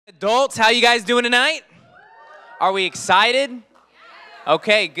Adults, how you guys doing tonight? Are we excited?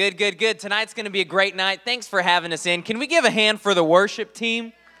 Okay, good, good, good. Tonight's going to be a great night. Thanks for having us in. Can we give a hand for the worship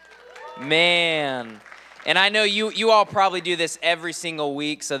team? Man. And I know you all probably do this every single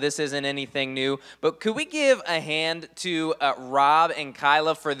week, so this isn't anything new. But could we give a hand to Rob and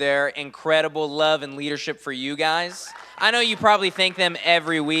Kyla for their incredible love and leadership for you guys? I know you probably thank them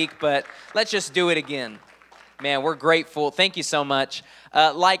every week, but let's just do it again. Man, we're grateful. Thank you so much.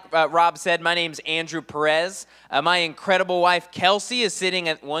 Like Rob said, my name's Andrew Perez. My incredible wife, Kelsey, is sitting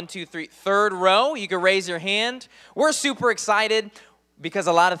at third row. You can raise your hand. We're super excited because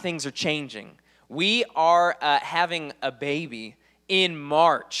a lot of things are changing. We are having a baby in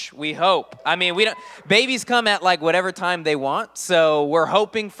March, we hope. I mean, babies come at like whatever time they want, so we're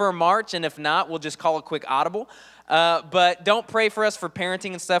hoping for March, and if not, we'll just call a quick audible. But don't pray for us for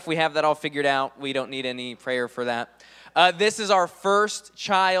parenting and stuff. We have that all figured out. We don't need any prayer for that. This is our first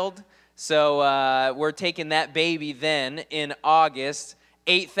child, so we're taking that baby then in August,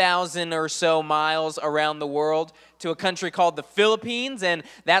 8,000 or so miles around the world to a country called the Philippines, and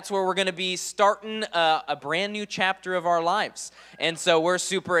that's where we're going to be starting a brand new chapter of our lives. And so we're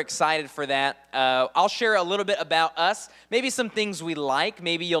super excited for that. I'll share a little bit about us, maybe some things we like.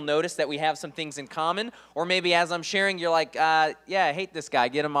 Maybe you'll notice that we have some things in common, or maybe as I'm sharing, you're like, yeah, I hate this guy.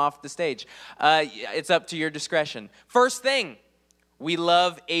 Get him off the stage. It's up to your discretion. First thing, we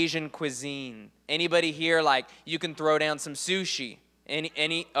love Asian cuisine. Anybody here, like, you can throw down some sushi?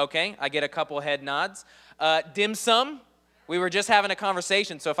 Any? Okay, I get a couple head nods. Dim sum, we were just having a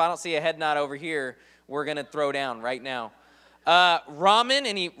conversation, so if I don't see a head nod over here, we're going to throw down right now. Ramen,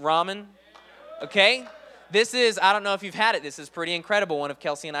 any ramen? Okay, this is, I don't know if you've had it, this is pretty incredible, one of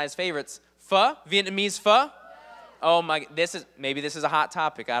Kelsey and I's favorites. Pho, Vietnamese pho. Oh my, maybe this is a hot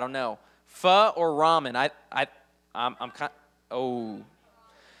topic, I don't know. Pho or ramen, I'm kind, oh.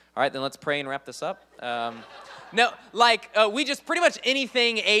 All right, then let's pray and wrap this up. No, like, we just pretty much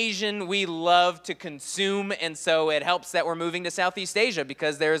anything Asian we love to consume, and so it helps that we're moving to Southeast Asia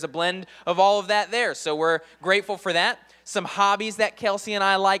because there's a blend of all of that there, so we're grateful for that. Some hobbies that Kelsey and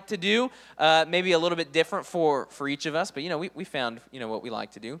I like to do, maybe a little bit different for each of us, but, we found, what we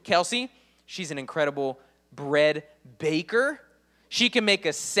like to do. Kelsey, she's an incredible bread baker. She can make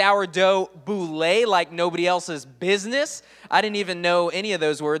a sourdough boule like nobody else's business. I didn't even know any of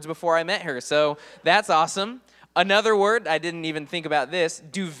those words before I met her, so that's awesome. Another word, I didn't even think about this,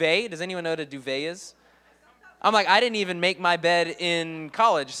 duvet. Does anyone know what a duvet is? I'm like, I didn't even make my bed in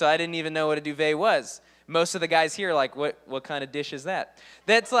college, so I didn't even know what a duvet was. Most of the guys here are like, what kind of dish is that?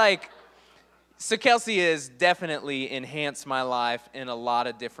 That's like, so Kelsey has definitely enhanced my life in a lot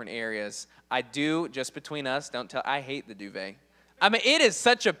of different areas. I do, just between us, don't tell, I hate the duvet. I mean, it is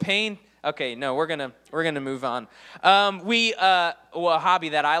such a pain. Okay, no, we're gonna move on. A hobby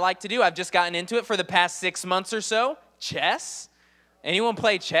that I like to do, I've just gotten into it for the past 6 months or so, chess. Anyone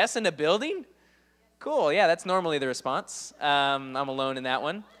play chess in the building? Cool, yeah, that's normally the response. I'm alone in that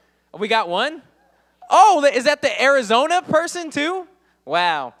one. We got one? Oh, is that the Arizona person too?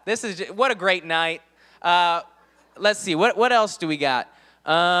 Wow, what a great night. Let's see, what else do we got?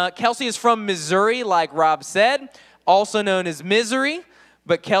 Kelsey is from Missouri, like Rob said, also known as Misery.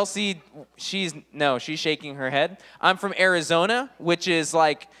 But Kelsey, she's shaking her head. I'm from Arizona, which is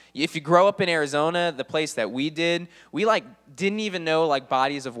like, if you grow up in Arizona, the place that we did, we didn't even know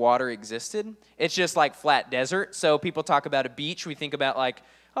bodies of water existed. It's just like flat desert. So people talk about a beach, we think about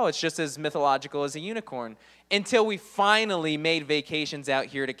oh, it's just as mythological as a unicorn. Until we finally made vacations out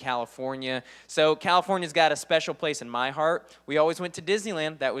here to California. So California's got a special place in my heart. We always went to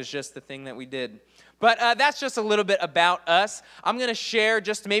Disneyland. That was just the thing that we did. But that's just a little bit about us. I'm going to share,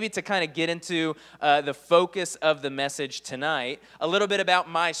 just maybe to kind of get into the focus of the message tonight, a little bit about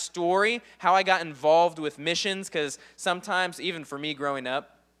my story, how I got involved with missions, because sometimes, even for me growing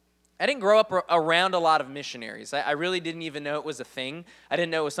up, I didn't grow up around a lot of missionaries. I really didn't even know it was a thing. I didn't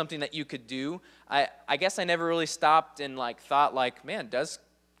know it was something that you could do. I guess I never really stopped and thought man, does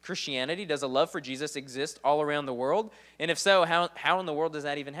Christianity, does a love for Jesus exist all around the world? And if so, how in the world does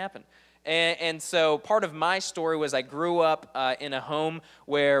that even happen? And so part of my story was I grew up in a home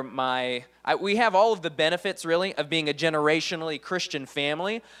where we have all of the benefits, really, of being a generationally Christian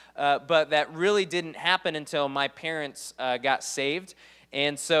family, but that really didn't happen until my parents got saved.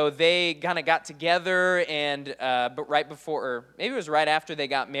 And so they kind of got together, but right before, or maybe it was right after they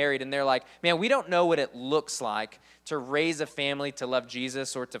got married, and they're like, man, we don't know what it looks like to raise a family to love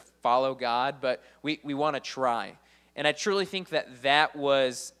Jesus or to follow God, but we want to try. And I truly think that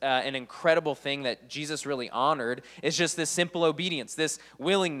was an incredible thing that Jesus really honored, is just this simple obedience, this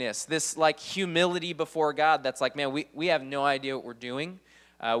willingness, this humility before God that's man, we have no idea what we're doing.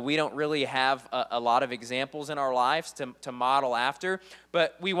 We don't really have a lot of examples in our lives to model after,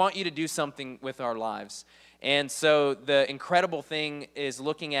 but we want you to do something with our lives. And so the incredible thing is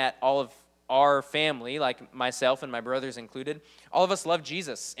looking at all of our family, like myself and my brothers included. All of us love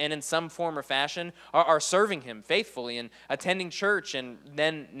Jesus and in some form or fashion are serving him faithfully and attending church. And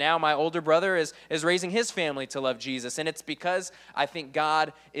then now my older brother is raising his family to love Jesus. And it's because I think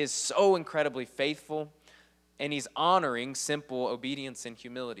God is so incredibly faithful and he's honoring simple obedience and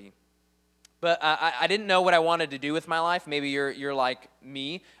humility. But I didn't know what I wanted to do with my life. Maybe you're like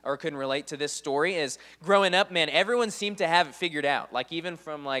me or couldn't relate to this story. Is growing up, man, everyone seemed to have it figured out. Like even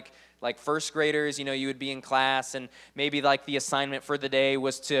from like first graders, you would be in class and maybe like the assignment for the day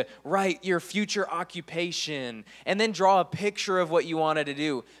was to write your future occupation and then draw a picture of what you wanted to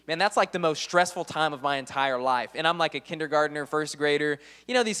do. Man, that's like the most stressful time of my entire life. And I'm like a kindergartner, first grader.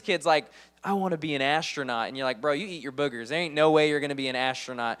 These kids like, I want to be an astronaut. And you're like, bro, you eat your boogers. There ain't no way you're going to be an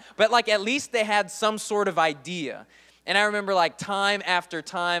astronaut. But like at least they had some sort of idea. And I remember like time after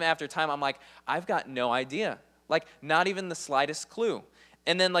time after time, I'm like, I've got no idea. Like not even the slightest clue.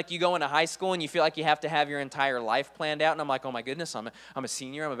 And then like you go into high school and you feel like you have to have your entire life planned out. And I'm like, oh my goodness, I'm a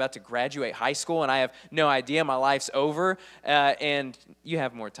senior. I'm about to graduate high school and I have no idea. My life's over. And you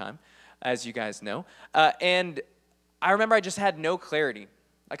have more time, as you guys know. And I remember I just had no clarity.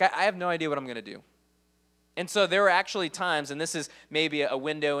 Like, I have no idea what I'm going to do. And so there were actually times, and this is maybe a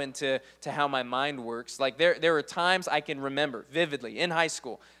window into how my mind works. Like, there were times I can remember vividly in high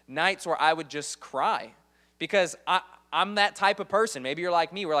school, nights where I would just cry because I'm that type of person. Maybe you're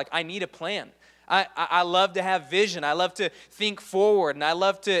like me. We're like, I need a plan. I love to have vision. I love to think forward. And I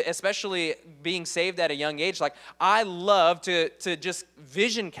love to, especially being saved at a young age, like I love to just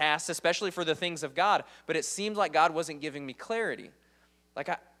vision cast, especially for the things of God. But it seemed like God wasn't giving me clarity. Like,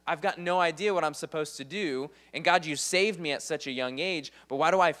 I've got no idea what I'm supposed to do, and God, you saved me at such a young age, but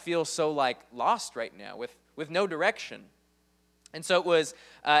why do I feel so, like, lost right now with no direction? And so it was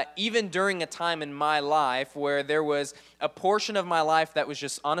even during a time in my life where there was a portion of my life that was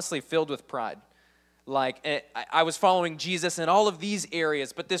just honestly filled with pride. Like, I was following Jesus in all of these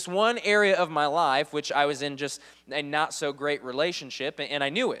areas, but this one area of my life, which I was in just a not-so-great relationship, and I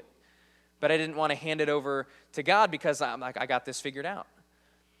knew it, but I didn't want to hand it over to God because I'm like, I got this figured out.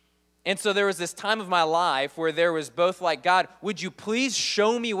 And so there was this time of my life where there was both like, God, would you please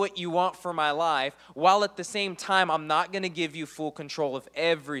show me what you want for my life, while at the same time, I'm not going to give you full control of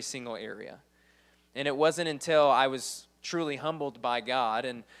every single area. And it wasn't until I was truly humbled by God,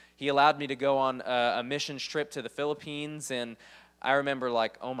 and he allowed me to go on a missions trip to the Philippines, and I remember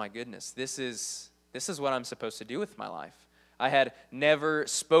like, oh my goodness, this is what I'm supposed to do with my life. I had never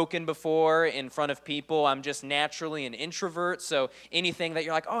spoken before in front of people. I'm just naturally an introvert, so anything that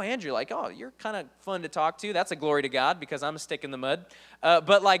you're like, oh, Andrew, like, oh, you're kind of fun to talk to, that's a glory to God because I'm a stick in the mud.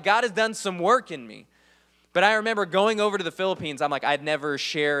 But, like, God has done some work in me. But I remember going over to the Philippines, I'm like, I'd never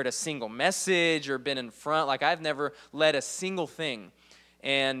shared a single message or been in front. Like, I've never led a single thing.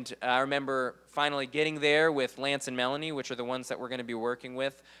 And I remember finally getting there with Lance and Melanie, which are the ones that we're going to be working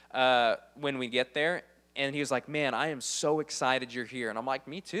with when we get there. And he was like, man, I am so excited you're here. And I'm like,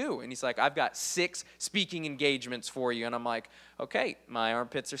 me too. And he's like, I've got 6 speaking engagements for you. And I'm like, okay, my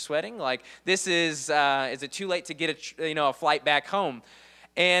armpits are sweating. Like, this is it too late to get a flight back home?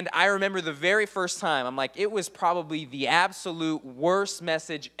 And I remember the very first time, I'm like, it was probably the absolute worst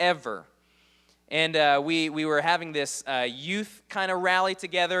message ever. And we were having this youth kind of rally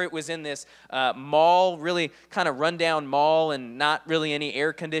together. It was in this mall, really kind of rundown mall, and not really any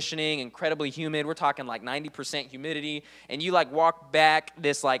air conditioning, incredibly humid. We're talking like 90% humidity. And you like walk back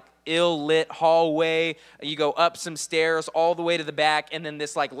this like ill-lit hallway. You go up some stairs all the way to the back. And then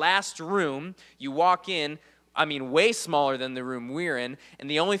this like last room, you walk in, I mean, way smaller than the room we're in. And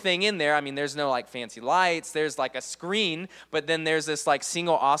the only thing in there, I mean, there's no like fancy lights. There's like a screen, but then there's this like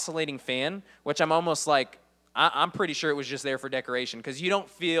single oscillating fan, which I'm almost like, I'm pretty sure it was just there for decoration because you don't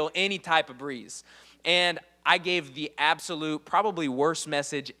feel any type of breeze. And I gave the absolute, probably worst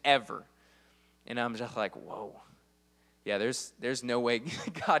message ever. And I'm just like, whoa. Yeah, there's no way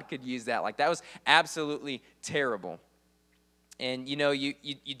God could use that. Like, that was absolutely terrible. And, you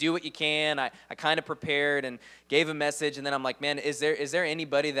do what you can. I kind of prepared and gave a message. And then I'm like, man, is there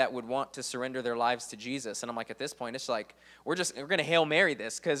anybody that would want to surrender their lives to Jesus? And I'm like, at this point, it's like, we're going to Hail Mary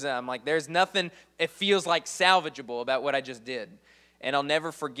this. Because I'm like, there's nothing, it feels like salvageable about what I just did. And I'll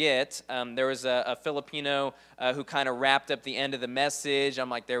never forget, there was a Filipino who kind of wrapped up the end of the message. I'm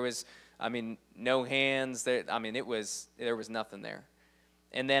like, there was, no hands. There was nothing there.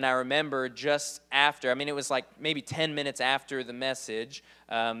 And then I remember just after, it was like maybe 10 minutes after the message,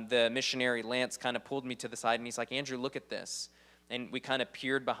 the missionary Lance kind of pulled me to the side, and he's like, Andrew, look at this. and we kind of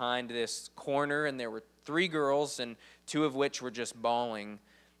peered behind this corner, and there were 3 girls, and 2 of which were just bawling.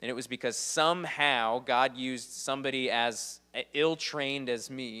 And it was because somehow God used somebody as ill-trained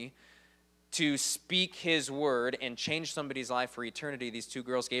as me to speak his word and change somebody's life for eternity. These 2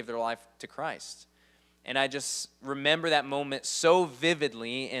 girls gave their life to Christ. And I just remember that moment so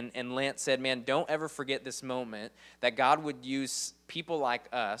vividly, and Lance said, man, don't ever forget this moment, that God would use people like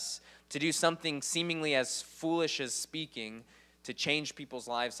us to do something seemingly as foolish as speaking to change people's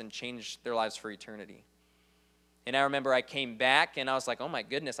lives and change their lives for eternity. And I remember I came back, and I was like, oh my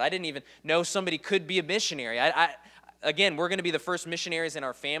goodness, I didn't even know somebody could be a missionary. Again, we're going to be the first missionaries in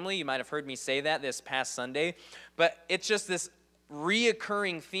our family. You might have heard me say that this past Sunday. But it's just this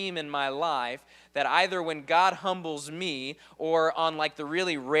reoccurring theme in my life that either when God humbles me, or on like the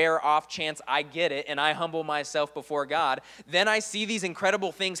really rare off chance I get it and I humble myself before God, then I see these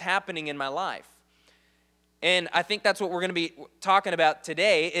incredible things happening in my life. And I think that's what we're going to be talking about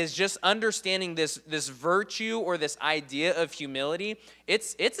today, is just understanding this virtue or this idea of humility.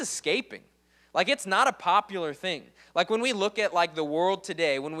 It's escaping. Like, it's not a popular thing. Like, when we look at like the world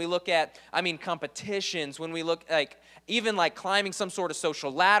today, when we look at, competitions, when we look like even like climbing some sort of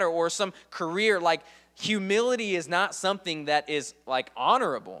social ladder or some career, like humility is not something that is like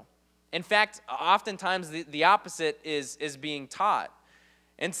honorable. In fact, oftentimes the opposite is being taught.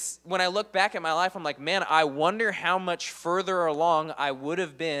 And when I look back at my life, I'm like, man, I wonder how much further along I would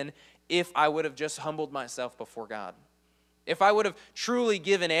have been if I would have just humbled myself before God. If I would have truly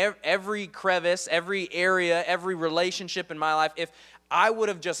given every crevice, every area, every relationship in my life, if I would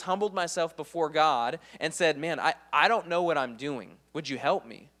have just humbled myself before God and said, man, I don't know what I'm doing. Would you help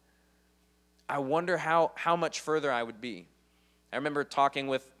me? I wonder how much further I would be. I remember talking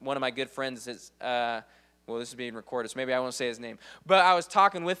with one of my good friends. This is being recorded, so maybe I won't say his name. But I was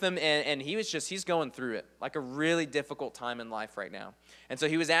talking with him, and he's going through it, like a really difficult time in life right now. And so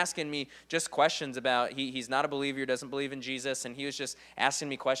he was asking me just questions about, he's not a believer, he doesn't believe in Jesus, and he was just asking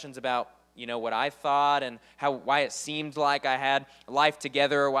me questions about, what I thought and why it seemed like I had life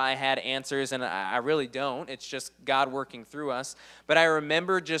together, or why I had answers, and I really don't. It's just God working through us. But I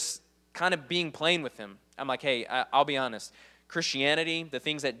remember just kind of being plain with him. I'm like, hey, I'll be honest. Christianity, the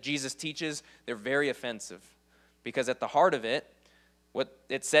things that Jesus teaches, they're very offensive. Because at the heart of it, what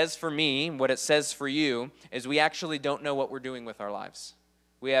it says for me, what it says for you, is we actually don't know what we're doing with our lives.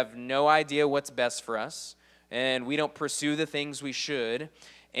 We have no idea what's best for us, and we don't pursue the things we should,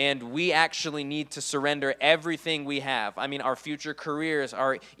 and we actually need to surrender everything we have. Our future careers,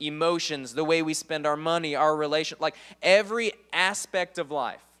 our emotions, the way we spend our money, our relation, like every aspect of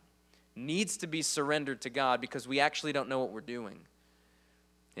life needs to be surrendered to God, because we actually don't know what we're doing.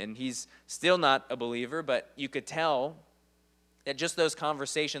 And he's still not a believer, but you could tell that just those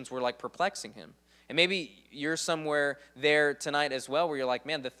conversations were like perplexing him. And maybe you're somewhere there tonight as well, where you're like,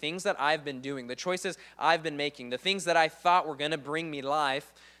 man, the things that I've been doing, the choices I've been making, the things that I thought were going to bring me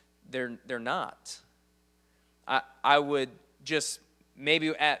life, they're not. I would just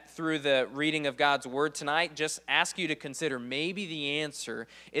maybe through the reading of God's word tonight, just ask you to consider maybe the answer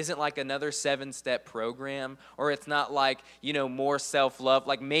isn't like another 7-step program, or it's not like, more self-love.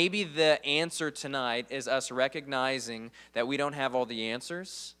 Like maybe the answer tonight is us recognizing that we don't have all the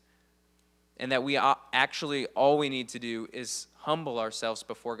answers, and that we actually, all we need to do is humble ourselves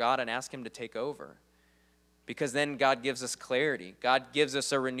before God and ask him to take over. Because then God gives us clarity. God gives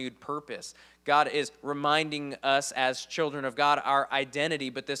us a renewed purpose. God is reminding us as children of God our identity,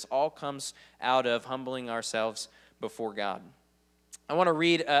 but this all comes out of humbling ourselves before God. I want to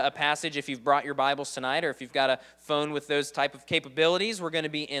read a passage. If you've brought your Bibles tonight, or if you've got a phone with those type of capabilities, we're going to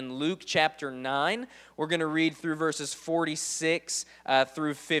be in Luke chapter 9. We're going to read through verses 46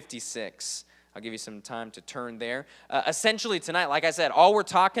 through 56. I'll give you some time to turn there. Essentially tonight, like I said, all we're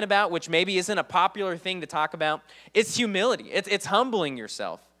talking about, which maybe isn't a popular thing to talk about, is humility. It's humbling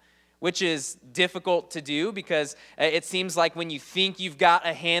yourself, which is difficult to do, because it seems like when you think you've got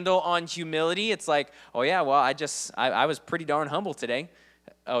a handle on humility, it's like, oh yeah, well, I was pretty darn humble today.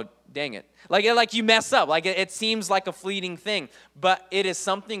 Oh, dang it. Like you mess up. Like it seems like a fleeting thing, but it is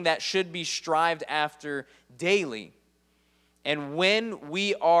something that should be strived after daily. And when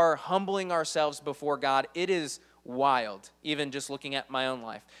we are humbling ourselves before God, it is wild, even just looking at my own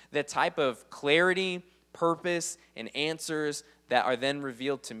life. The type of clarity, purpose, and answers that are then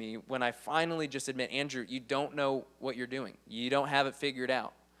revealed to me when I finally just admit, Andrew, you don't know what you're doing. You don't have it figured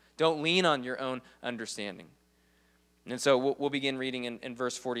out. Don't lean on your own understanding. And so we'll begin reading in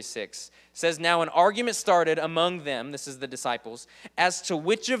verse 46. It says, now an argument started among them, this is the disciples, as to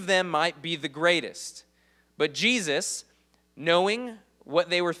which of them might be the greatest. But Jesus, knowing what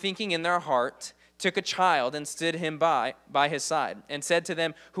they were thinking in their heart, took a child and stood him by his side, and said to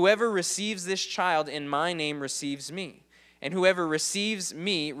them, "Whoever receives this child in my name receives me, and whoever receives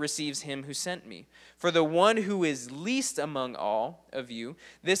me receives him who sent me. For the one who is least among all of you,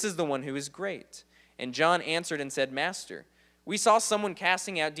 this is the one who is great." And John answered and said, "Master, we saw someone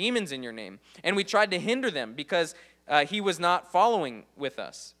casting out demons in your name, and we tried to hinder them because he was not following with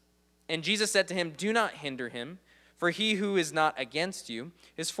us." And Jesus said to him, "Do not hinder him, for he who is not against you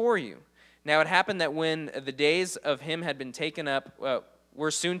is for you." Now it happened that when the days of him had been taken up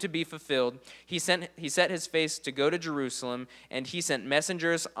were soon to be fulfilled, he set his face to go to Jerusalem, and he sent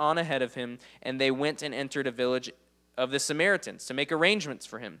messengers on ahead of him, and they went and entered a village of the Samaritans to make arrangements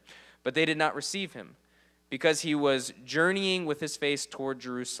for him. But they did not receive him, because he was journeying with his face toward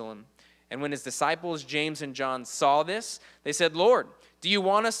Jerusalem. And when his disciples James and John saw this, they said, "Lord, do you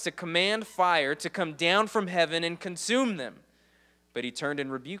want us to command fire to come down from heaven and consume them?" But he turned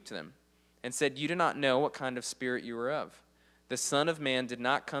and rebuked them and said, "You do not know what kind of spirit you are of. The Son of Man did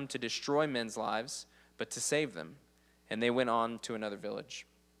not come to destroy men's lives, but to save them." And they went on to another village.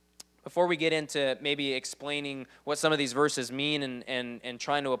 Before we get into maybe explaining what some of these verses mean and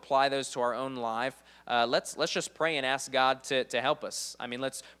trying to apply those to our own life, let's just pray and ask God to help us. I mean,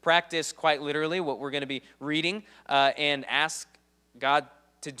 let's practice quite literally what we're going to be reading and ask God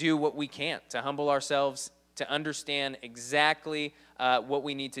to do what we can't, to humble ourselves, to understand exactly what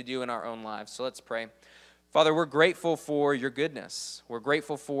we need to do in our own lives. So let's pray. Father, we're grateful for your goodness. We're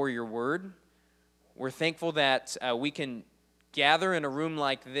grateful for your word. We're thankful that we can gather in a room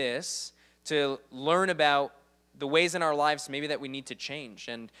like this to learn about the ways in our lives maybe that we need to change.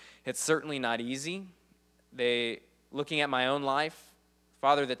 And it's certainly not easy. Looking at my own life,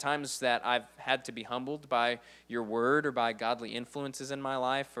 Father, the times that I've had to be humbled by your word or by godly influences in my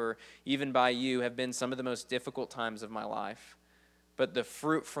life or even by you have been some of the most difficult times of my life. But the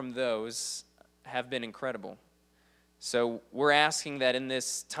fruit from those have been incredible. So we're asking that in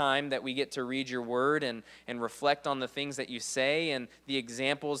this time that we get to read your word and reflect on the things that you say and the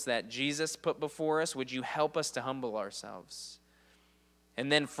examples that Jesus put before us, would you help us to humble ourselves?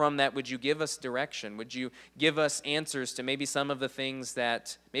 And then from that, would you give us direction? Would you give us answers to maybe some of the things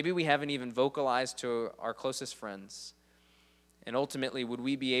that maybe we haven't even vocalized to our closest friends? And ultimately, would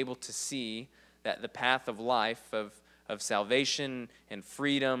we be able to see that the path of life, of salvation and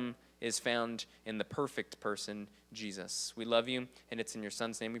freedom is found in the perfect person, Jesus. We love you, and it's in your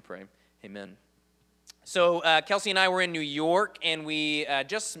Son's name we pray. Amen. So Kelsey and I were in New York, and we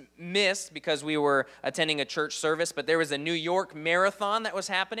just missed because we were attending a church service, but there was a New York Marathon that was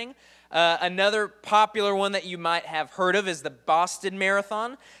happening. Another popular one that you might have heard of is the Boston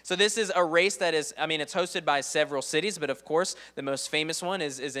Marathon. So this is a race that is, it's hosted by several cities, but of course the most famous one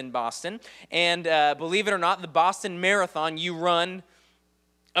is in Boston. And believe it or not, the Boston Marathon, you run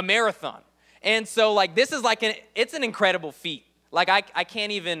a marathon. And so this is it's an incredible feat. I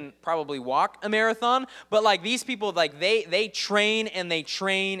can't even probably walk a marathon, but these people, they train and they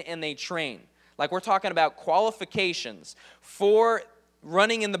train and they train. We're talking about qualifications for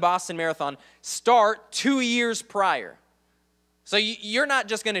running in the Boston Marathon start 2 years prior. So you're not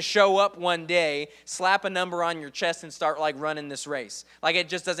just going to show up one day, slap a number on your chest, and start running this race. It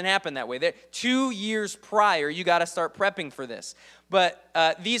just doesn't happen that way. 2 years prior, you got to start prepping for this. But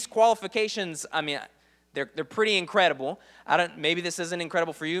these qualifications, they're pretty incredible. Maybe this isn't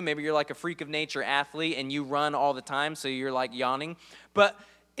incredible for you. Maybe you're a freak of nature athlete and you run all the time, so you're yawning. But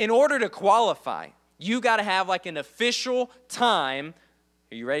in order to qualify, you got to have an official time.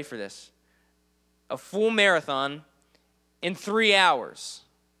 Are you ready for this? A full marathon in 3 hours.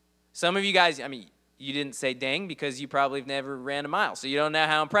 Some of you guys, you didn't say dang because you probably have never ran a mile, so you don't know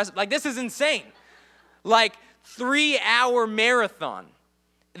how impressive. This is insane. 3-hour marathon.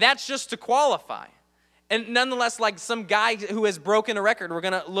 That's just to qualify. And nonetheless, some guy who has broken a record, we're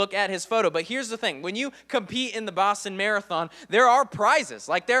going to look at his photo. But here's the thing. When you compete in the Boston Marathon, there are prizes.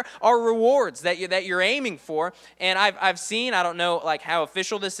 There are rewards that you're aiming for. And I've seen, I don't know how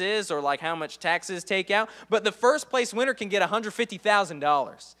official this is or how much taxes take out, but the first place winner can get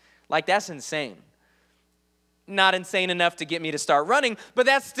 $150,000. That's insane. Not insane enough to get me to start running, but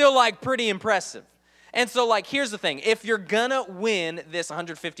that's still pretty impressive. And so, here's the thing. If you're going to win this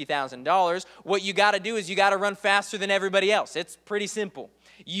 $150,000, what you got to do is you got to run faster than everybody else. It's pretty simple.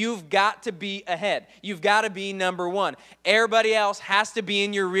 You've got to be ahead. You've got to be number one. Everybody else has to be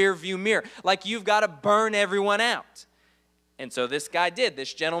in your rear view mirror. You've got to burn everyone out. And so this guy did.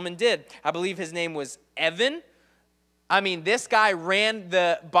 This gentleman did. I believe his name was Evan. This guy ran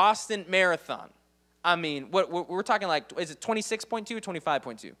the Boston Marathon. What we're talking is it 26.2 or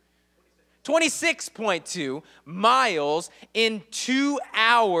 25.2? 26.2 miles in 2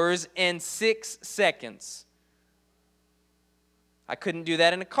 hours and 6 seconds. I couldn't do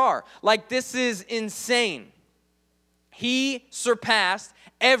that in a car. Like, this is insane. He surpassed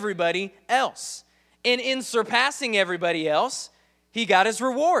everybody else. And in surpassing everybody else, he got his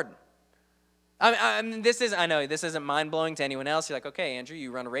reward. I mean, I know this isn't mind-blowing to anyone else. You're like, okay, Andrew,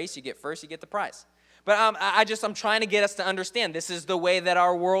 you run a race, you get first, you get the prize. But I'm trying to get us to understand this is the way that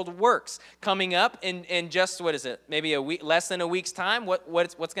our world works. Coming up in just, what is it, maybe a week, less than a week's time,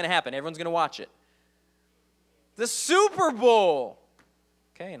 what's going to happen? Everyone's going to watch it. The Super Bowl.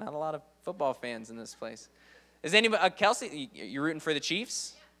 Okay, not a lot of football fans in this place. Is anybody, Kelsey, you're rooting for the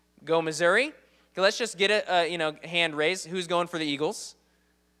Chiefs? Go Missouri. Okay, let's just get a hand raised. Who's going for the Eagles?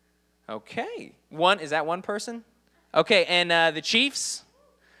 Okay, is that one person? Okay, and the Chiefs?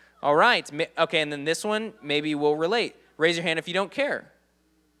 All right, okay, and then this one, maybe we'll relate. Raise your hand if you don't care.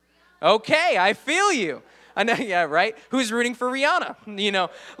 Okay, I feel you. I know, yeah, right? Who's rooting for Rihanna?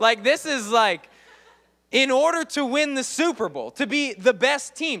 Like, this is like, in order to win the Super Bowl, to be the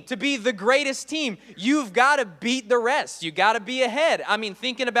best team, to be the greatest team, you've got to beat the rest. You got to be ahead. I mean,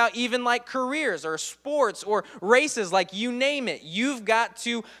 thinking about even like careers or sports or races, like you name it, you've got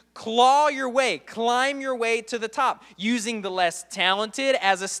to claw your way, climb your way to the top, using the less talented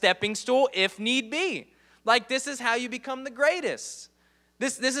as a stepping stool if need be. Like, this is how you become the greatest.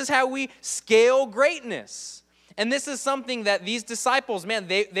 This is how we scale greatness. And this is something that these disciples, man,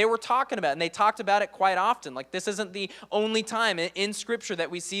 they were talking about, and they talked about it quite often. Like, this isn't the only time in Scripture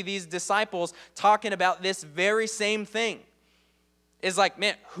that we see these disciples talking about this very same thing. It's like,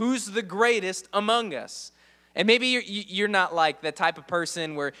 man, who's the greatest among us? And maybe you're not like the type of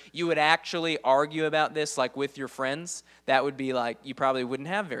person where you would actually argue about this like with your friends. That would be like, you probably wouldn't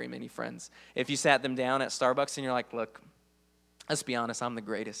have very many friends. If you sat them down at Starbucks and you're like, look, let's be honest, I'm the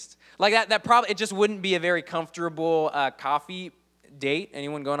greatest. Like that probably, it just wouldn't be a very comfortable coffee date.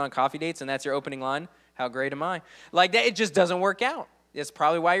 Anyone going on coffee dates and that's your opening line? How great am I? Like that, it just doesn't work out. It's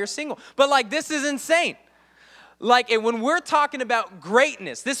probably why you're single. But like, this is insane. Like, when we're talking about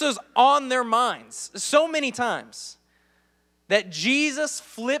greatness, this was on their minds so many times that Jesus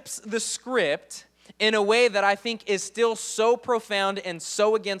flips the script in a way that I think is still so profound and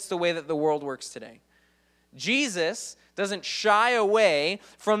so against the way that the world works today. Jesus doesn't shy away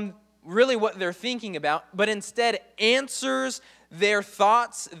from really what they're thinking about, but instead answers their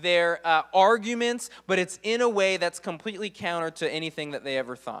thoughts, their arguments, but it's in a way that's completely counter to anything that they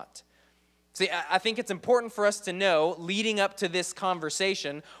ever thought. See, I think it's important for us to know, leading up to this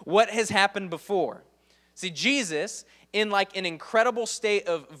conversation, what has happened before. See, Jesus, in like an incredible state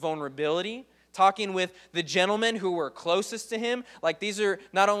of vulnerability, talking with the gentlemen who were closest to him, like these are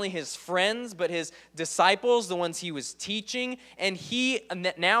not only his friends, but his disciples, the ones he was teaching, and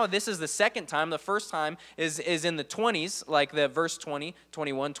now this is the second time. The first time is in the 20s, like the verse 20,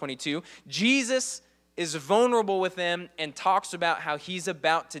 21, 22. Jesus is vulnerable with them and talks about how he's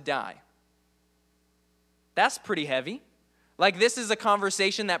about to die. That's pretty heavy. Like, this is a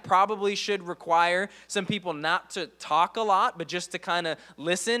conversation that probably should require some people not to talk a lot, but just to kind of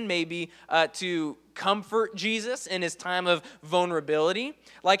listen, maybe to comfort Jesus in his time of vulnerability.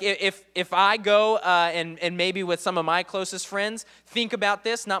 Like, if I go and maybe with some of my closest friends, think about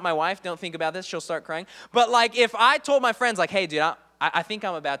this, not my wife, don't think about this, she'll start crying. But like, if I told my friends, like, hey, dude, I think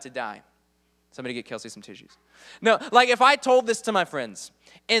I'm about to die. Somebody get Kelsey some tissues. No, like if I told this to my friends,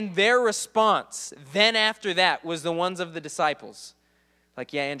 and their response then after that was the ones of the disciples.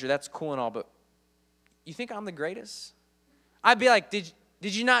 Like, yeah, Andrew, that's cool and all, but you think I'm the greatest? I'd be like, did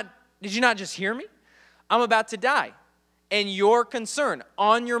you not just hear me? I'm about to die. And your concern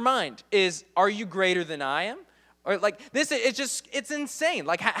on your mind is, are you greater than I am? Or like this, it's insane.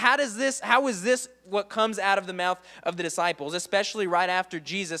 Like how is this what comes out of the mouth of the disciples, especially right after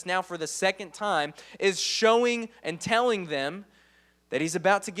Jesus now for the second time is showing and telling them that he's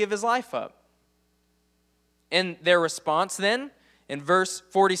about to give his life up. And their response then, in verse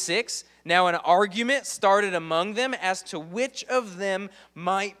 46, now an argument started among them as to which of them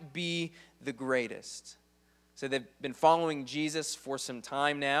might be the greatest. So they've been following Jesus for some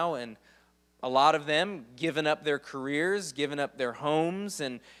time now, and a lot of them given up their careers, given up their homes.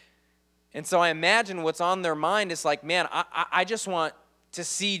 And so I imagine what's on their mind is like, man, I just want to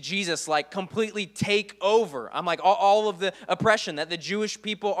see Jesus like completely take over. I'm like, all of the oppression that the Jewish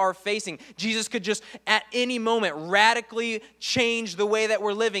people are facing, Jesus could just at any moment radically change the way that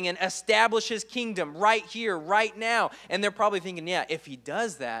we're living and establish his kingdom right here, right now. And they're probably thinking, yeah, if he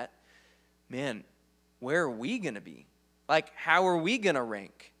does that, man, where are we going to be? Like, how are we going to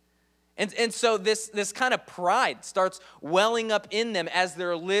rank? And so this kind of pride starts welling up in them as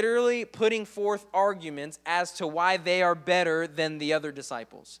they're literally putting forth arguments as to why they are better than the other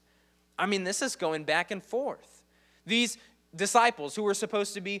disciples. I mean, this is going back and forth. These disciples who were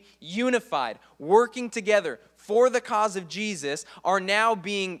supposed to be unified, working together for the cause of Jesus, are now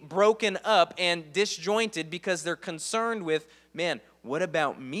being broken up and disjointed because they're concerned with, man, what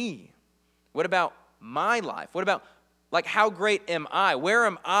about me? What about my life? What about, like, how great am I? Where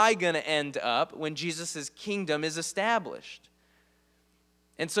am I going to end up when Jesus' kingdom is established?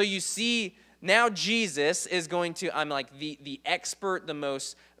 And so you see, now Jesus is going to, I'm like the expert, the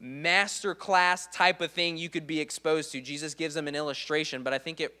most master class type of thing you could be exposed to. Jesus gives them an illustration, but I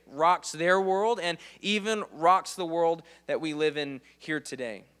think it rocks their world and even rocks the world that we live in here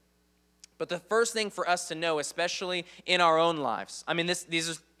today. But the first thing for us to know, especially in our own lives, I mean, these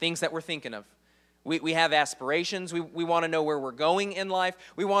are things that we're thinking of. We have aspirations. We want to know where we're going in life.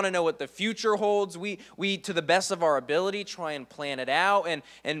 We want to know what the future holds. We, to the best of our ability, try and plan it out,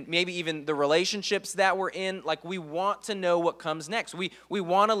 and maybe even the relationships that we're in. Like, we want to know what comes next. We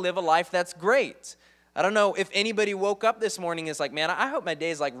want to live a life that's great. I don't know if anybody woke up this morning and is like, man, I hope my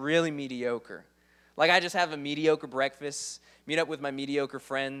day is like really mediocre. Like, I just have a mediocre breakfast, meet up with my mediocre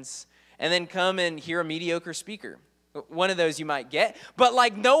friends, and then come and hear a mediocre speaker. One of those you might get. But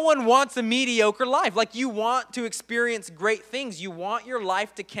like, no one wants a mediocre life. Like, you want to experience great things. You want your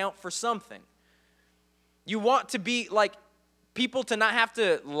life to count for something. You want to be like people to not have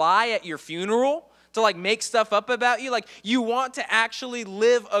to lie at your funeral, to like make stuff up about you. Like, you want to actually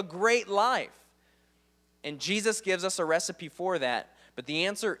live a great life. And Jesus gives us a recipe for that. But the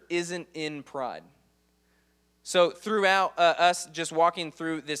answer isn't in pride. So throughout us just walking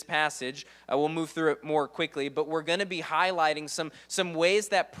through this passage, we'll move through it more quickly, but we're going to be highlighting some ways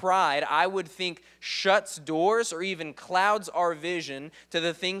that pride, I would think, shuts doors or even clouds our vision to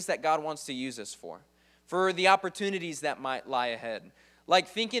the things that God wants to use us for the opportunities that might lie ahead. Like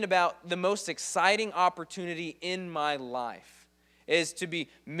thinking about the most exciting opportunity in my life is to be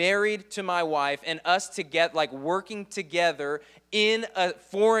married to my wife and us to get like working together in a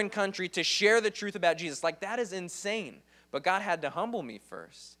foreign country to share the truth about Jesus. Like, that is insane. But God had to humble me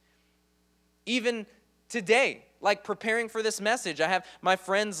first. Even today, like preparing for this message, I have my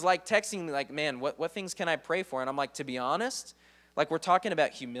friends like texting me like, man, what things can I pray for? And I'm like, to be honest, like, we're talking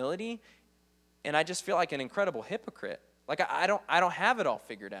about humility, and I just feel like an incredible hypocrite. Like, I don't have it all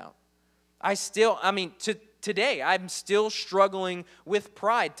figured out. Today, I'm still struggling with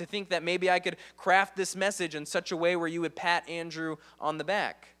pride to think that maybe I could craft this message in such a way where you would pat Andrew on the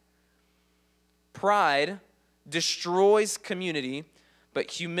back. Pride destroys community, but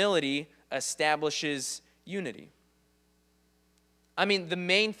humility establishes unity. I mean, the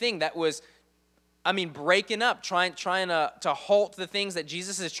main thing that was, breaking up, trying to halt the things that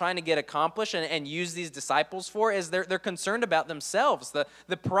Jesus is trying to get accomplished and use these disciples for is they're concerned about themselves.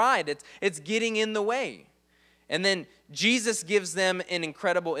 The pride, it's getting in the way. And then Jesus gives them an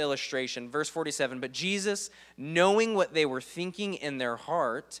incredible illustration. Verse 47, but Jesus, knowing what they were thinking in their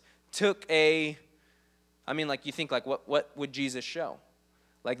heart, took you think like, what would Jesus show?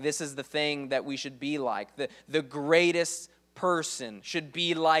 Like, this is the thing that we should be like. The greatest person should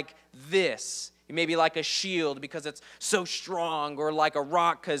be like this. Maybe like a shield because it's so strong, or like a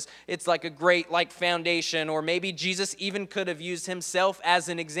rock because it's like a great like foundation, or maybe Jesus even could have used himself as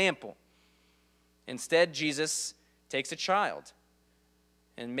an example. Instead, Jesus takes a child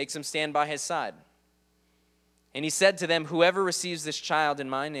and makes him stand by his side. And he said to them, whoever receives this child in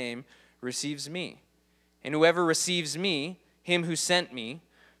my name receives me. And whoever receives me, him who sent me,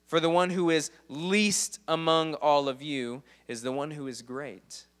 for the one who is least among all of you is the one who is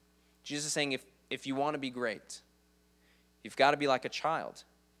great. Jesus is saying, if you want to be great, you've got to be like a child.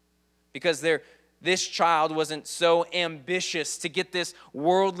 Because this child wasn't so ambitious to get this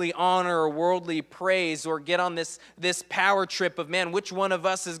worldly honor or worldly praise or get on this power trip of, man, which one of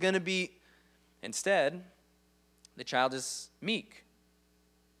us is going to be. Instead, the child is meek.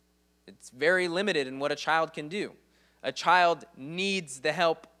 It's very limited in what a child can do. A child needs the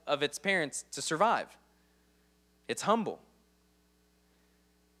help of its parents to survive. It's humble.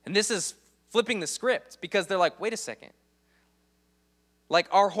 And this is flipping the script because they're like, wait a second. Like,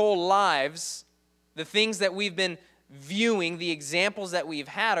 our whole lives, the things that we've been viewing, the examples that we've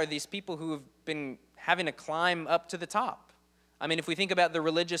had are these people who have been having to climb up to the top. I mean, if we think about the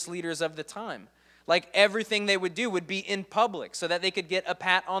religious leaders of the time, like everything they would do would be in public so that they could get a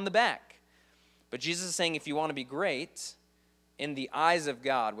pat on the back. But Jesus is saying if you want to be great in the eyes of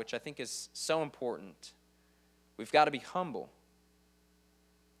God, which I think is so important, we've got to be humble.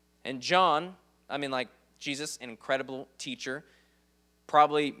 And John, Jesus, an incredible teacher,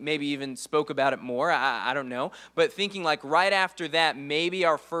 probably maybe even spoke about it more. I don't know. But thinking like right after that, maybe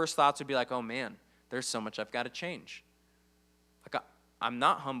our first thoughts would be like, oh man, there's so much I've got to change. Like I'm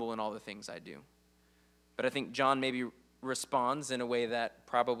not humble in all the things I do. But I think John maybe responds in a way that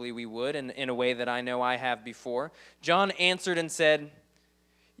probably we would, and in a way that I know I have before. John answered and said,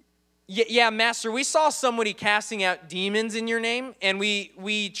 yeah, Master, we saw somebody casting out demons in your name, and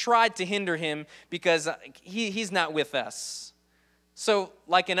we tried to hinder him because he's not with us. So,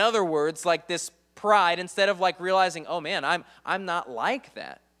 like in other words, like this pride, instead of like realizing, oh man, I'm not like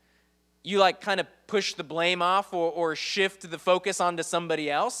that, you like kind of push the blame off or shift the focus onto somebody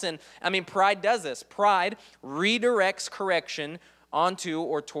else. And I mean, pride does this. Pride redirects correction onto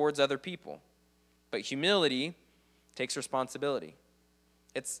or towards other people. But humility takes responsibility.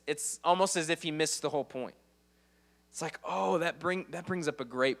 It's almost as if he missed the whole point. It's like, oh, that brings up a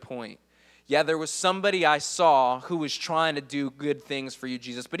great point. Yeah, there was somebody I saw who was trying to do good things for you,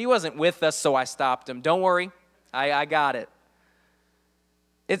 Jesus, but he wasn't with us, so I stopped him. Don't worry, I got it.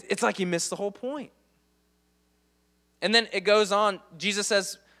 It's like he missed the whole point. And then it goes on, Jesus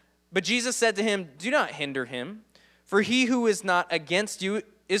says, but Jesus said to him, do not hinder him, for he who is not against you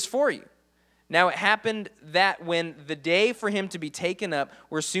is for you. Now it happened that when the day for him to be taken up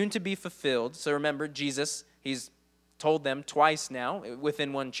were soon to be fulfilled, so remember, Jesus, he's told them twice now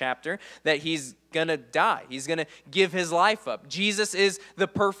within one chapter that he's going to die. He's going to give his life up. Jesus is the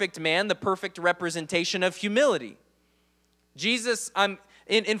perfect man, the perfect representation of humility. Jesus,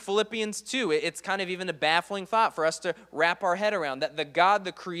 in Philippians 2, it's kind of even a baffling thought for us to wrap our head around, that the God,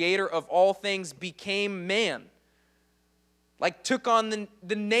 the creator of all things, became man. Like took on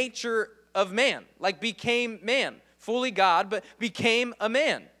the nature of man, like became man, fully God, but became a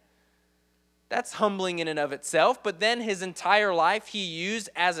man. That's humbling in and of itself, but then his entire life he used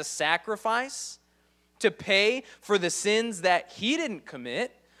as a sacrifice to pay for the sins that he didn't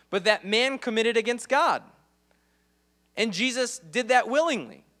commit, but that man committed against God. And Jesus did that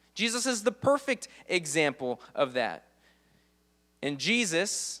willingly. Jesus is the perfect example of that. And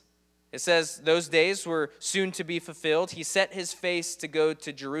Jesus, it says, those days were soon to be fulfilled. He set his face to go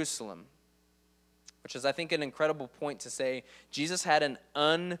to Jerusalem, which is, I think, an incredible point to say. Jesus had an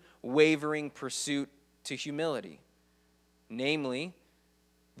unwavering pursuit to humility, namely,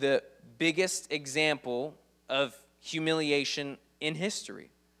 the biggest example of humiliation in history.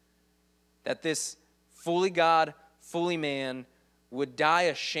 That this fully God, fully man would die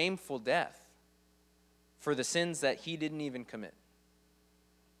a shameful death for the sins that he didn't even commit.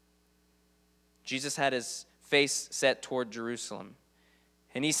 Jesus had his face set toward Jerusalem.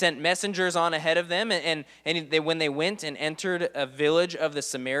 And he sent messengers on ahead of them, and when they went and entered a village of the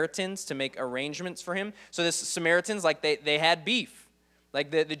Samaritans to make arrangements for him. So the Samaritans, like they had beef.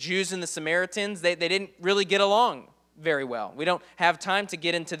 Like the Jews and the Samaritans, they didn't really get along very well. We don't have time to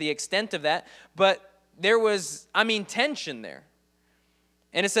get into the extent of that, but there was, tension there.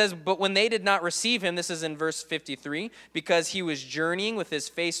 And it says, but when they did not receive him, this is in verse 53, because he was journeying with his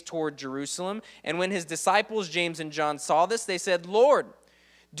face toward Jerusalem. And when his disciples, James and John, saw this, they said, Lord,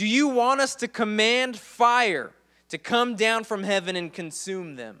 do you want us to command fire to come down from heaven and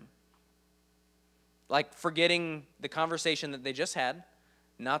consume them? Like forgetting the conversation that they just had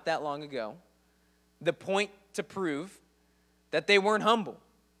not that long ago. The point to prove that they weren't humble.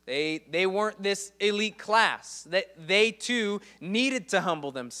 They weren't this elite class. That they too needed to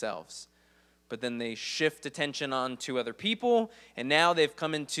humble themselves. But then they shift attention on to other people, and now they've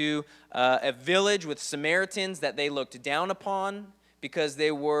come into a village with Samaritans that they looked down upon because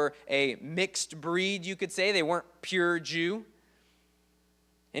they were a mixed breed, you could say. They weren't pure Jew.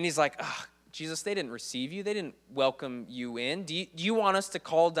 And he's like, Jesus, they didn't receive you. They didn't welcome you in. Do you want us to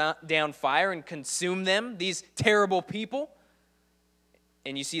call down fire and consume them, these terrible people?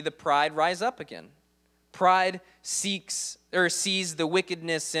 And you see the pride rise up again. Pride sees the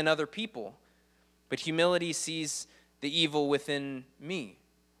wickedness in other people, but humility sees the evil within me.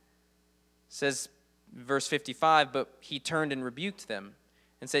 It says, verse 55, but he turned and rebuked them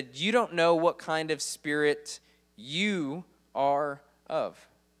and said, you don't know what kind of spirit you are of.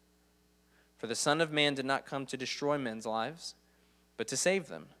 For the Son of Man did not come to destroy men's lives, but to save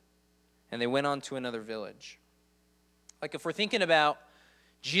them. And they went on to another village. Like if we're thinking about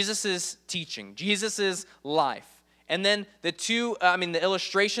Jesus' teaching, Jesus' life, and then the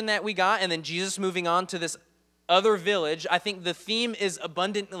illustration that we got, and then Jesus moving on to this other village, I think the theme is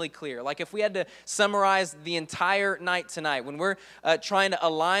abundantly clear. Like if we had to summarize the entire night tonight, when we're trying to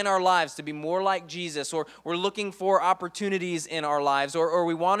align our lives to be more like Jesus, or we're looking for opportunities in our lives, or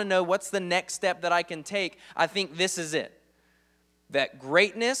we want to know what's the next step that I can take, I think this is it. That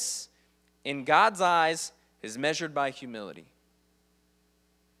greatness in God's eyes is measured by humility.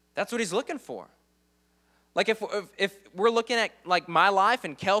 That's what he's looking for. Like if we're looking at like my life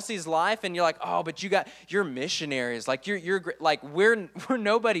and Kelsey's life, and you're like, oh, but you're missionaries, like you're like we're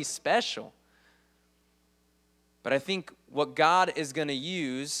nobody special. But I think what God is going to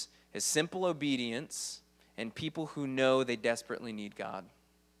use is simple obedience and people who know they desperately need God.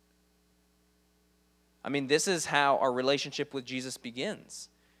 I mean, this is how our relationship with Jesus begins,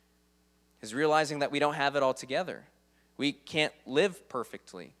 is realizing that we don't have it all together. We can't live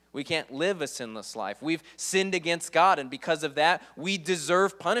perfectly. We can't live a sinless life. We've sinned against God, and because of that, we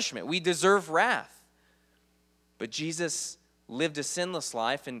deserve punishment. We deserve wrath. But Jesus lived a sinless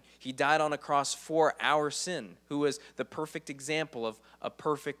life, and he died on a cross for our sin, who was the perfect example of a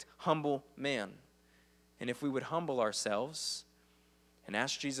perfect, humble man. And if we would humble ourselves and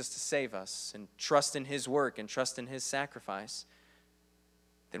ask Jesus to save us and trust in his work and trust in his sacrifice,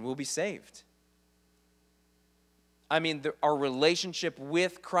 then we'll be saved. I mean, our relationship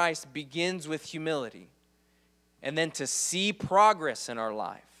with Christ begins with humility. And then to see progress in our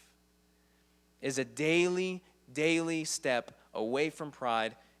life is a daily step away from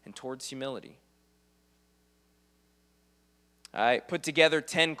pride and towards humility. I put together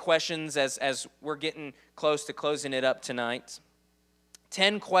 10 questions as we're getting close to closing it up tonight.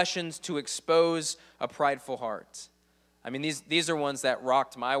 10 questions to expose a prideful heart. I mean, these are ones that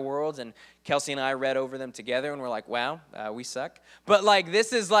rocked my world, and Kelsey and I read over them together, and we're like, wow, we suck. But, like,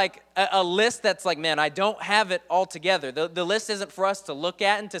 this is like a list that's like, man, I don't have it all together. The list isn't for us to look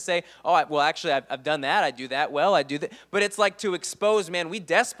at and to say, oh, well, actually, I've done that. I do that well. I do that. But it's like to expose, man, we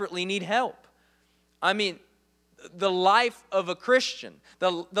desperately need help. I mean, the life of a Christian,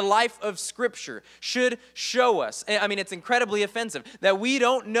 the life of Scripture should show us, I mean, it's incredibly offensive, that we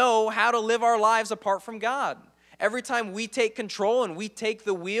don't know how to live our lives apart from God. Every time we take control and we take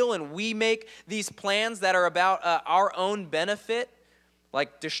the wheel and we make these plans that are about our own benefit,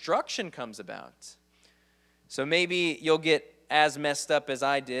 like destruction comes about. So maybe you'll get as messed up as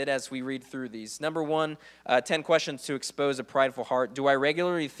I did as we read through these. Number one, 10 questions to expose a prideful heart. Do I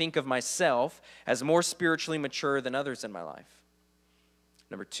regularly think of myself as more spiritually mature than others in my life?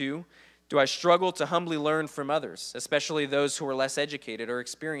 Number two, do I struggle to humbly learn from others, especially those who are less educated or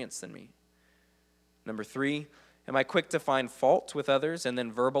experienced than me? Number three, am I quick to find fault with others and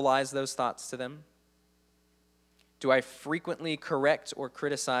then verbalize those thoughts to them? Do I frequently correct or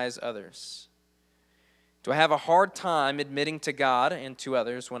criticize others? Do I have a hard time admitting to God and to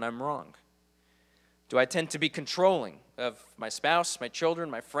others when I'm wrong? Do I tend to be controlling of my spouse, my children,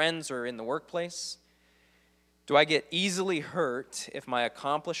 my friends, or in the workplace? Do I get easily hurt if my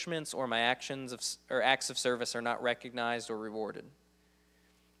accomplishments or my actions or acts of service are not recognized or rewarded?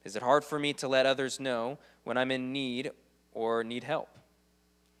 Is it hard for me to let others know when I'm in need or need help?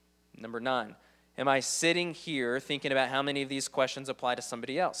 Number 9, am I sitting here thinking about how many of these questions apply to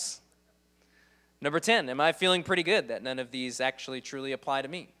somebody else? Number 10, am I feeling pretty good that none of these actually truly apply to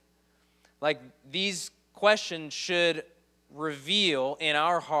me? Like, these questions should reveal in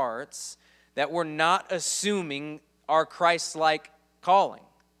our hearts that we're not assuming our Christ-like calling.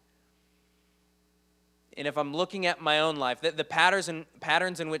 And if I'm looking at my own life, the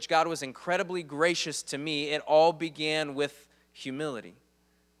patterns in which God was incredibly gracious to me, it all began with humility,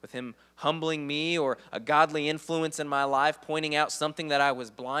 with him humbling me or a godly influence in my life, pointing out something that I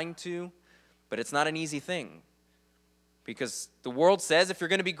was blind to. But it's not an easy thing, because the world says if you're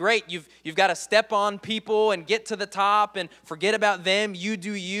going to be great, you've got to step on people and get to the top and forget about them. You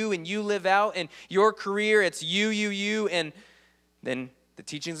do you and you live out, and your career, it's you. And then the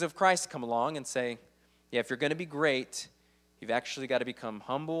teachings of Christ come along and say, yeah, if you're going to be great, you've actually got to become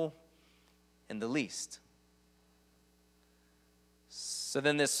humble and the least. So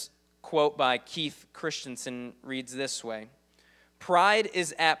then this quote by Keith Christensen reads this way: pride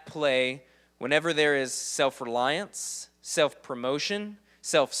is at play whenever there is self-reliance, self-promotion,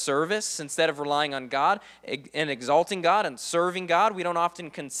 self-service. Instead of relying on God and exalting God and serving God, we don't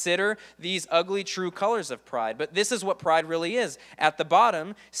often consider these ugly true colors of pride. But this is what pride really is. At the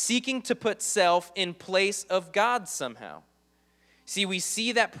bottom, seeking to put self in place of God somehow. See, we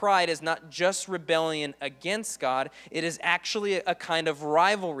see that pride is not just rebellion against God, it is actually a kind of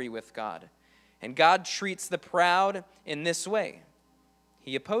rivalry with God. And God treats the proud in this way.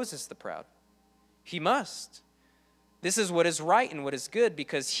 He opposes the proud. He must. This is what is right and what is good,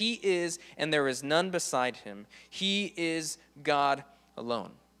 because he is, and there is none beside him. He is God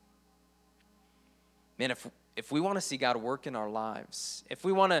alone. Man, if we want to see God work in our lives, if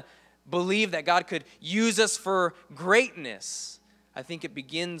we want to believe that God could use us for greatness, I think it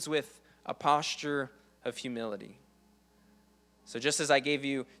begins with a posture of humility. So just as I gave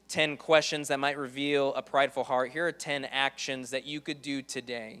you 10 questions that might reveal a prideful heart, here are 10 actions that you could do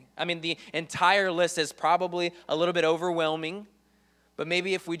today. I mean, the entire list is probably a little bit overwhelming, but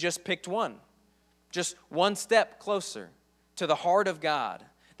maybe if we just picked one, just one step closer to the heart of God,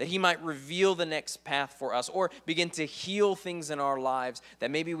 that he might reveal the next path for us or begin to heal things in our lives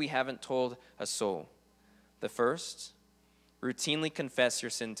that maybe we haven't told a soul. The first, routinely confess your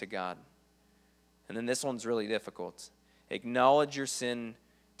sin to God. And then this one's really difficult. Acknowledge your sin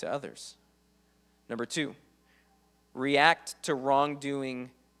to others. Number 2, react to wrongdoing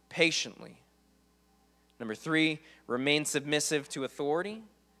patiently. Number 3, remain submissive to authority,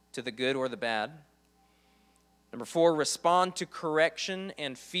 to the good or the bad. Number 4, respond to correction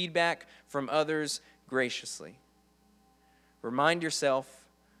and feedback from others graciously. Remind yourself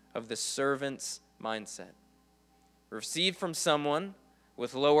of the servant's mindset. Receive from someone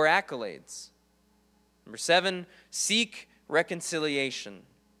with lower accolades. Number 7, seek reconciliation.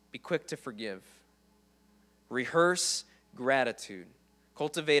 Be quick to forgive. Rehearse gratitude.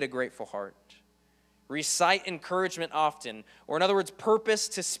 Cultivate a grateful heart. Recite encouragement often, or in other words, purpose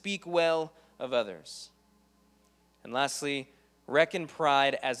to speak well of others. And lastly, reckon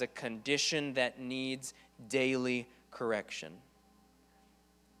pride as a condition that needs daily correction.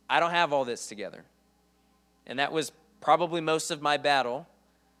 I don't have all this together. And that was probably most of my battle,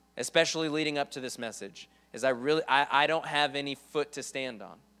 especially leading up to this message, is I don't have any foot to stand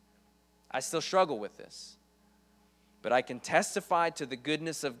on. I still struggle with this. But I can testify to the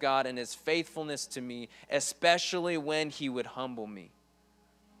goodness of God and his faithfulness to me, especially when he would humble me.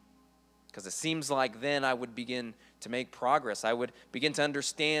 Because it seems like then I would begin to make progress. I would begin to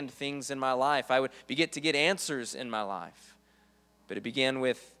understand things in my life. I would begin to get answers in my life. But it began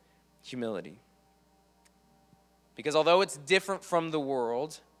with humility. Because although it's different from the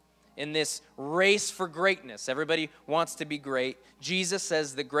world, in this race for greatness, everybody wants to be great, Jesus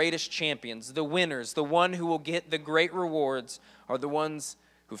says the greatest champions, the winners, the one who will get the great rewards are the ones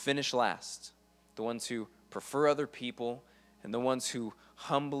who finish last, the ones who prefer other people, and the ones who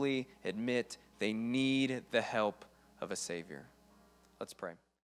humbly admit they need the help of a Savior. Let's pray.